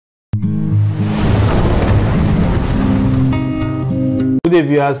Good day,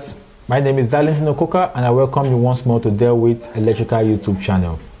 viewers. My name is Darlington Okoka and I welcome you once more to Deal with Electrical YouTube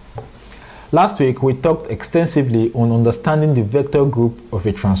channel. Last week we talked extensively on understanding the vector group of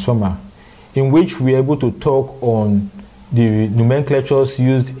a transformer, in which we were able to talk on the nomenclatures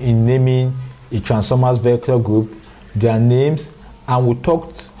used in naming a transformer's vector group, their names, and we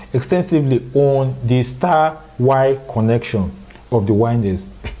talked extensively on the star-Y connection of the windings.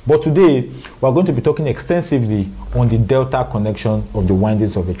 But today we are going to be talking extensively on the delta connection of the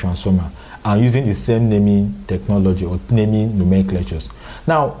windings of a transformer and using the same naming technology or naming nomenclatures.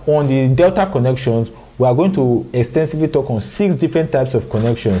 Now, on the delta connections, we are going to extensively talk on 6 different types of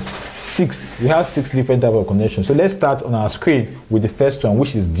connections. We have 6 different types of connections. So let's start on our screen with the first one,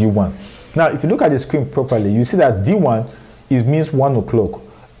 which is D1. Now, if you look at the screen properly, you see that D1 means 1 o'clock,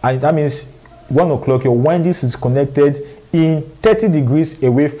 and that means 1 o'clock your windings is connected in 30 degrees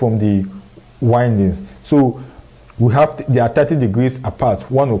away from the windings. So they are 30 degrees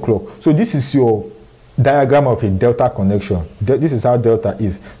apart, 1 o'clock. So this is your diagram of a delta connection. This is how delta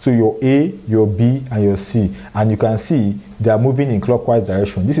is. So your A, your B, and your C, and you can see they are moving in clockwise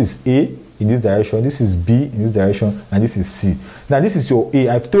direction. This is A in this direction, this is B in this direction, and this is C. Now this is your A.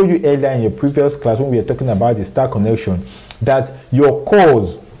 I've told you earlier in your previous class when we were talking about the star connection that your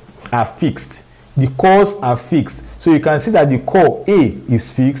cores are fixed. The cores are fixed. So you can see that the core A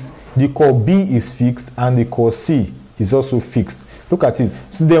is fixed, the core B is fixed, and the core C is also fixed. Look at it.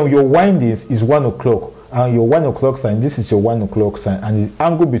 So then your windings is 1 o'clock, and your 1 o'clock sign, this is your 1 o'clock sign, and the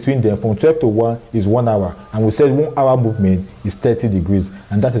angle between them from 12 to 1 is 1 hour. And we said 1 hour movement is 30 degrees,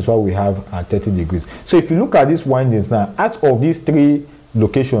 and that is why we have 30 degrees. So if you look at these windings now, out of these 3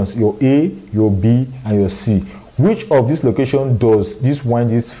 locations, your A, your B, and your C, which of these locations does these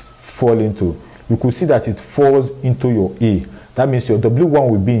windings fall into? You could see that it falls into your A. That means your W1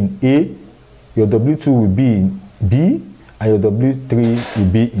 will be in A, your W2 will be in B, and your W3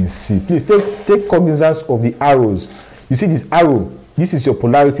 will be in C. Please take cognizance of the arrows. You see this arrow, this is your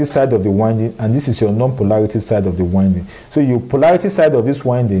polarity side of the winding, and this is your non-polarity side of the winding. So your polarity side of this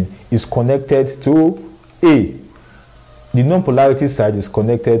winding is connected to A. The non-polarity side is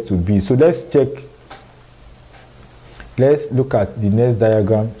connected to B. So let's check. Let's look at the next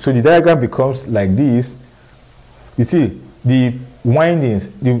diagram. So the diagram becomes like this. You see, the windings,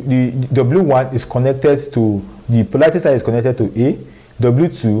 the W1 is connected to, the polarity side is connected to A,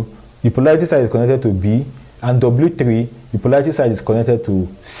 W2, the polarity side is connected to B, and W3, the polarity side is connected to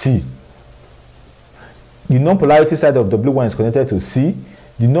C. The non-polarity side of W1 is connected to C,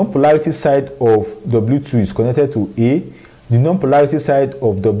 the non-polarity side of W2 is connected to A, the non-polarity side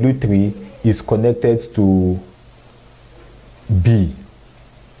of W3 is connected to B.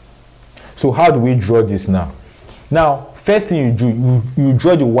 So how do we draw this now? Now, first thing you do, you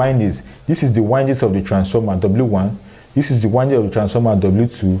draw the windings. This is the windings of the transformer W1, this is the winding of the transformer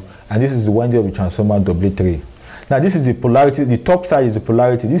W2, and this is the winding of the transformer W3. Now this is the polarity, the top side is the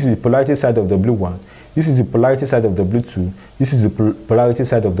polarity, this is the polarity side of W1, this is the polarity side of W2, this is the polarity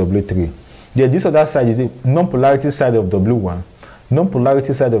side of W3. Then this other side is the non-polarity side of W1,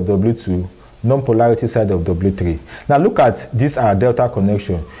 non-polarity side of W2, non-polarity side of W3. Now look at this delta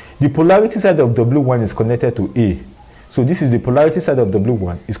connection. The polarity side of W1 is connected to A. So this is the polarity side of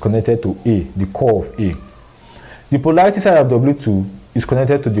W1 is connected to A, the core of A. The polarity side of W2 is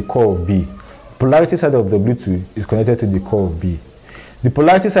connected to the core of B. Polarity side of W2 is connected to the core of B. The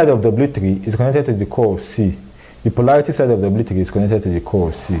polarity side of W3 is connected to the core of C. The polarity side of W3 is connected to the core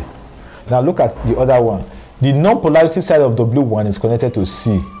of C. Now look at the other one. The non-polarity side of W1 is connected to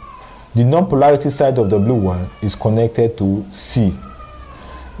C. The non-polarity side of W1 is connected to C.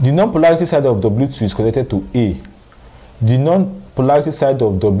 The non-polarity side of W2 is connected to A. The non-polarity side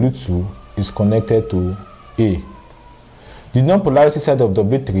of W2 is connected to A. The non-polarity side of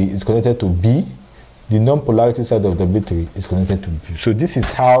W3 is connected to B. The non-polarity side of W3 is connected to B. So this is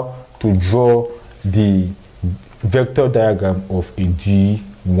how to draw the vector diagram of a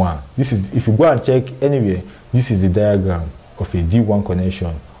D1. This is, if you go and check anywhere, this is the diagram of a D1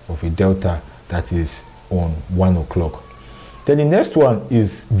 connection of a delta that is on 1 o'clock. Then the next one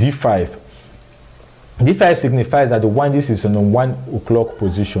is D5. D5 signifies that the windings is on a 1 o'clock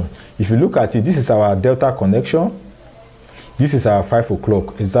position. If you look at it, this is our delta connection. This is our 5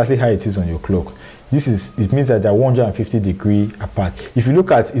 o'clock, exactly how it is on your clock. It means that they are 150 degrees apart. If you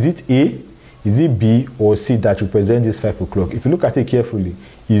look at, is it A, is it B, or C that represent this 5 o'clock? If you look at it carefully,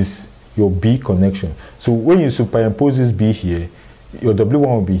 is your B connection. So when you superimpose this B here, your W1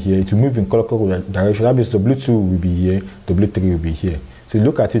 will be here, it will move in clockwise direction. That means W2 will be here, W3 will be here. So you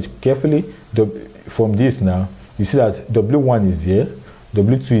look at it carefully. From this now, you see that W1 is here,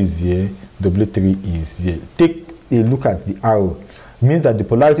 W2 is here, W3 is here. Take a look at the arrow. means that the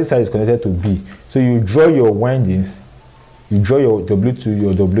polarity side is connected to B. So you draw your windings, you draw your W2,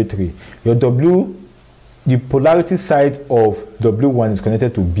 your W3. Your the polarity side of W1 is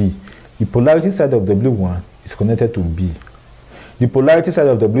connected to B. The polarity side of W1 is connected to B. The polarity side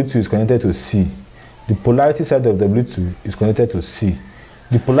of W2 is connected to C. The polarity side of W2 is connected to C.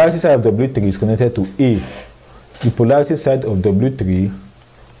 The polarity side of W3 is connected to A. The polarity side of W3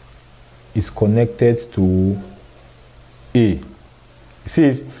 is connected to A.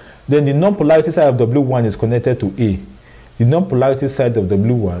 See, then the non-polarity side of W1 is connected to A. The non-polarity side of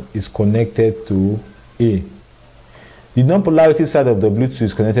W1 is connected to A. The non-polarity side of W2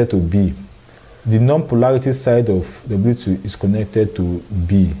 is connected to B. The non-polarity side of W2 is connected to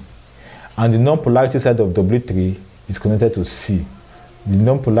B. And the non-polarity side of W3 is connected to C. The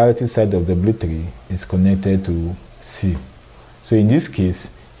non-polarity side of W3 is connected to C. So in this case,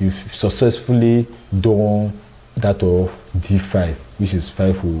 you've successfully done that of D5, which is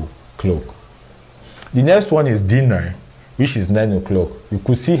 5 o'clock. The next one is D9, which is 9 o'clock. You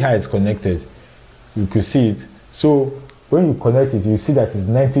could see how it's connected. You could see it. So when you connect it, you see that it's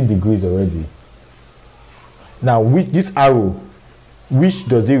 90 degrees already. Now, with this arrow, which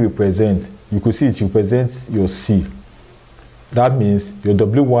does it represent? You could see it represents your C. That means your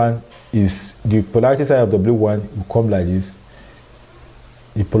W1 is, the polarity side of W1 will come like this.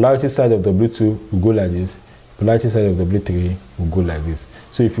 The polarity side of W2 will go like this. Polarity side of W3 will go like this.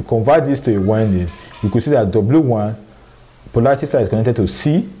 So if you convert this to a winding, you could see that W1, polarity side is connected to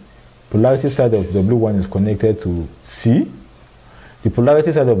C. Polarity side of W1 is connected to C. The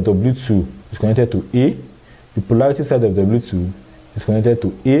polarity side of W2 is connected to A. The polarity side of W2 is connected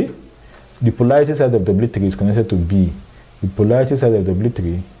to A. The polarity side of W3 is connected to B. The polarity side of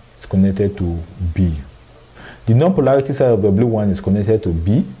W3 is connected to B. The non-polarity side of W1 is connected to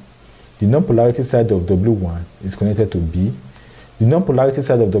B. The non-polarity side of W1 is connected to B. The non-polarity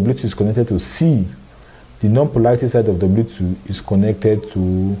side of W2 is connected to C. The non-polarity side of W2 is connected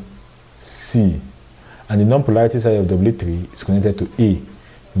to C. And the non-polarity side of W3 is connected to A.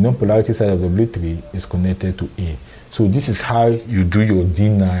 The non-polarity side of W3 is connected to A. So this is how you do your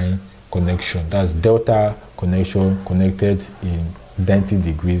D9 connection. That's delta connection connected in 90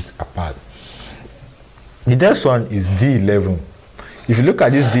 degrees apart. The next one is D11. If you look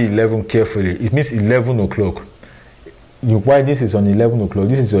at this D11 carefully, it means 11 o'clock. Why this is on 11 o'clock?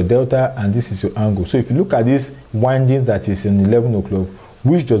 This is your delta and this is your angle. So if you look at this windings that is in 11 o'clock,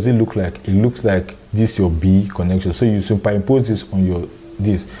 which does it look like? It looks like this your B connection. So you superimpose this on your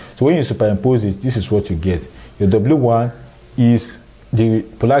this. So when you superimpose it, this is what you get. Your W1 is, the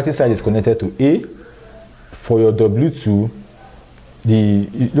polarity side is connected to A. For your W2,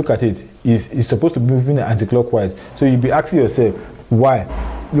 look at it, it's supposed to be moving anti-clockwise. So you'll be asking yourself, why?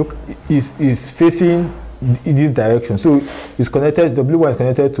 Look, it's facing in this direction. So it's connected, W1 is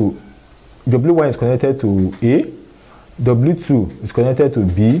connected to A, W2 is connected to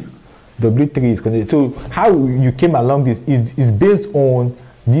B, W3 is connected. So how you came along this is based on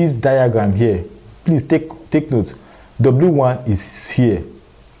this diagram here. Please take note. W1 is here.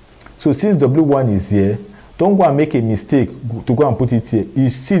 So since W1 is here, don't go and make a mistake to go and put it here. You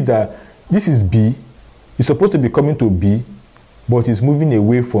see that this is B. It's supposed to be coming to B, but it's moving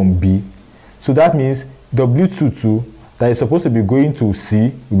away from B. So that means W22 that is supposed to be going to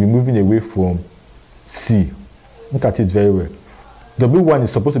C will be moving away from C. Look at it very well. W1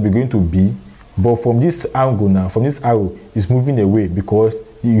 is supposed to be going to B, but from this angle now, from this arrow, it's moving away because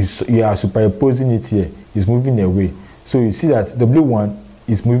you are superimposing it here. It's moving away. So you see that W1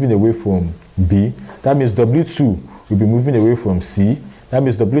 is moving away from B. That means W2 will be moving away from C. That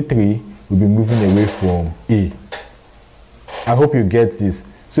means W3 will be moving away from A. I hope you get this.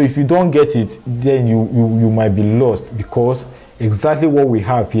 So if you don't get it, then you might be lost, because exactly what we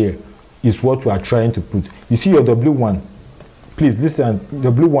have here is what we are trying to put. You see your W1. Please listen,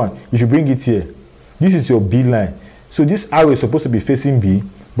 W1, you should bring it here. This is your B line. So this arrow is supposed to be facing B,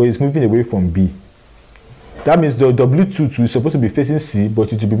 but it's moving away from B. That means the W22 is supposed to be facing C,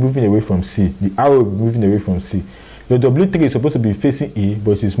 but it will be moving away from C. The arrow will be moving away from C. Your W3 is supposed to be facing A,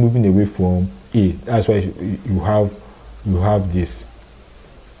 but it's moving away from A. That's why you have this.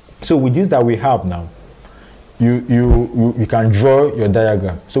 So with this that we have now, you can draw your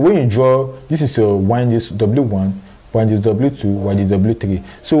diagram. So when you draw, this is your windings W1, windings W2, windings W3.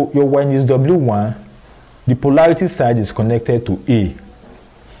 So your windings W1, the polarity side is connected to A.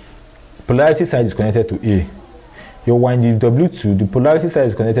 Polarity side is connected to A. Your winding W2, the polarity side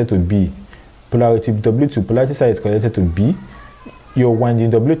is connected to B. Polarity W2, polarity side is connected to B. Your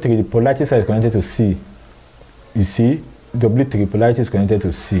winding W3, the polarity side is connected to C. You see, W3 polarity is connected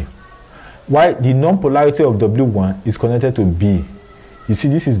to C. Why the non-polarity of W1 is connected to B. You see,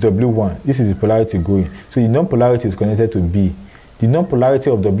 this is W1. This is the polarity going. So the non-polarity is connected to B. The non-polarity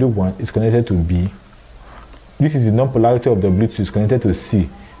of W1 is connected to B. This is the non-polarity of W2 is connected to C.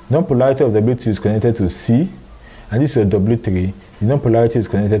 Non-polarity of W2 is connected to C. And this is your W3. The non-polarity is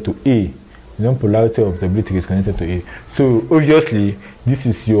connected to A. The non-polarity of W3 is connected to A. So obviously, this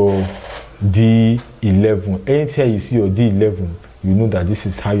is your D11. Anytime you see your D11, you know that this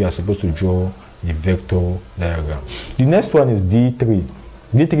is how you are supposed to draw the vector diagram. The next one is D3.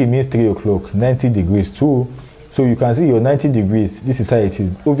 D3 means 3 o'clock, 90 degrees too. So you can see your 90 degrees. This is how it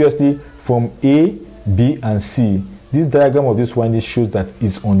is. Obviously, from A, B, and C, this diagram of this winding shows that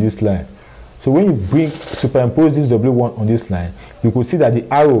it's on this line. So when you superimpose this W1 on this line, you could see that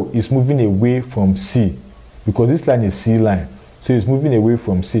the arrow is moving away from C, because this line is C line. So it's moving away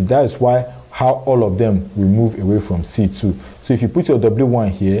from C. That is why how all of them will move away from C too. So if you put your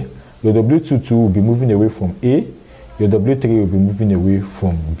W1 here, your W2 too will be moving away from A, your W3 will be moving away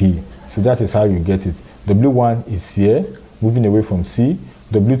from B. So that is how you get it. W1 is here, moving away from C,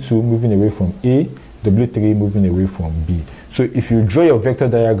 W2 moving away from A, W3 moving away from B. So if you draw your vector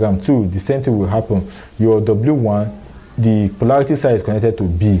diagram too, the same thing will happen. Your W1, the polarity side is connected to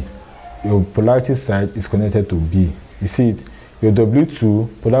B. Your polarity side is connected to B. You see it? Your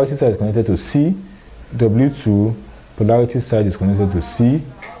W2, polarity side is connected to C. W2, polarity side is connected to C.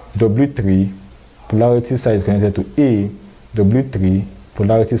 W3, polarity side is connected to A. W3,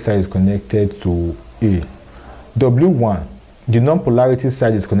 polarity side is connected to A. W1, the non-polarity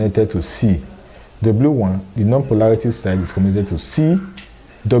side is connected to C. W1, the non-polarity side is connected to C.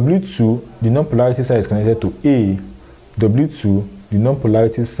 W2, the non-polarity side is connected to A. W2, the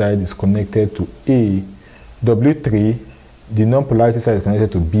non-polarity side is connected to A. W3, the non-polarity side is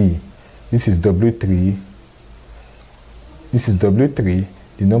connected to B. This is W3. This is W3.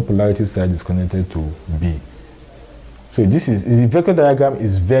 The non-polarity side is connected to B. So this is the vector diagram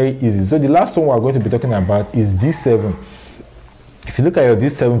is very easy. So the last one we are going to be talking about is D7. If you look at your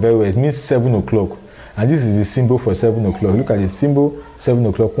D7 very well, it means 7 o'clock. And this is the symbol for 7 o'clock. Look at the symbol, 7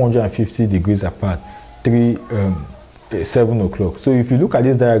 o'clock, 150 degrees apart, 7 o'clock. So if you look at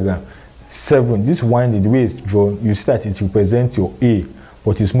this diagram, 7, this winding, the way it's drawn, you see that it represents your A,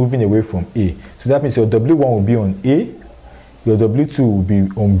 but it's moving away from A. So that means your W1 will be on A, your W2 will be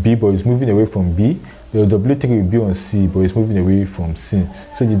on B, but it's moving away from B. Your W3 will be on C, but it's moving away from C.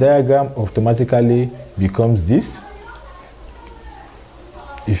 So the diagram automatically becomes this.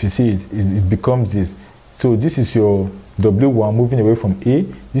 If you see it, it becomes this. So this is your W1 moving away from A.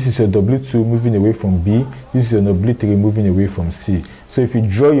 This is your W2 moving away from B. This is your W3 moving away from C. So if you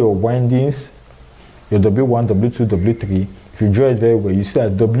draw your windings, your W1, W2, W3, if you draw it very well, you see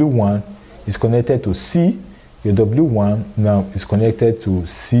that W1 is connected to C. Your W1 now is connected to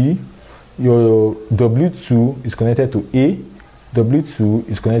C. Your W2 is connected to A. W2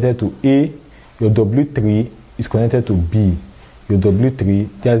 is connected to A. Your W3 is connected to B. Your W3,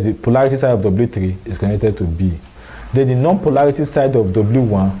 that's the polarity side of W3 is connected to B. Then the non-polarity side of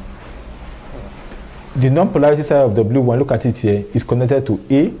W1, the non-polarity side of W1, look at it here, is connected to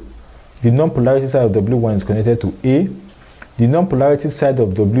A. The non-polarity side of W1 is connected to A. The non-polarity side of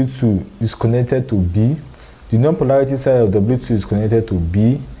W2 is connected to B. The non-polarity side of W2 is connected to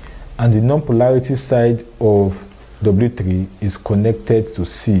B. And the non-polarity side of W3 is connected to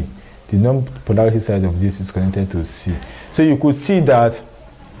C. The non-polarity side of this is connected to C. So you could see that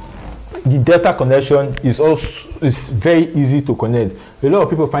the delta connection is very easy to connect. A lot of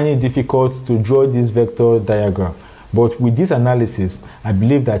people find it difficult to draw this vector diagram. But with this analysis, I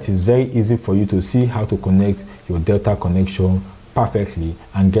believe that it's very easy for you to see how to connect your delta connection perfectly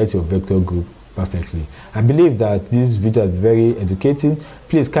and get your vector group perfectly. I believe that this video is very educating.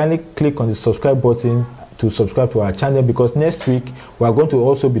 Please kindly click on the subscribe button to subscribe to our channel, because next week we are going to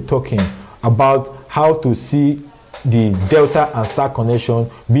also be talking about how to see the delta and star connection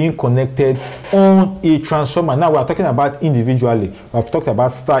being connected on a transformer. Now we are talking about individually. We have talked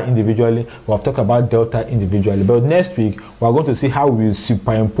about star individually. We have talked about delta individually. But next week we are going to see how we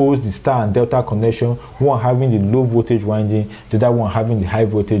superimpose the star and delta connection, one having the low voltage winding, the other one having the high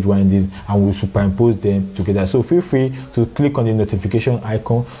voltage winding, and we'll superimpose them together. So feel free to click on the notification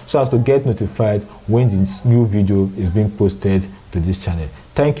icon so as to get notified when the new video is being posted to this channel.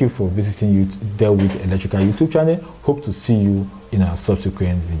 Thank you for visiting D11 Electrical YouTube channel. Hope to see you in our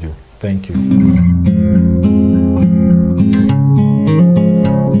subsequent video. Thank you.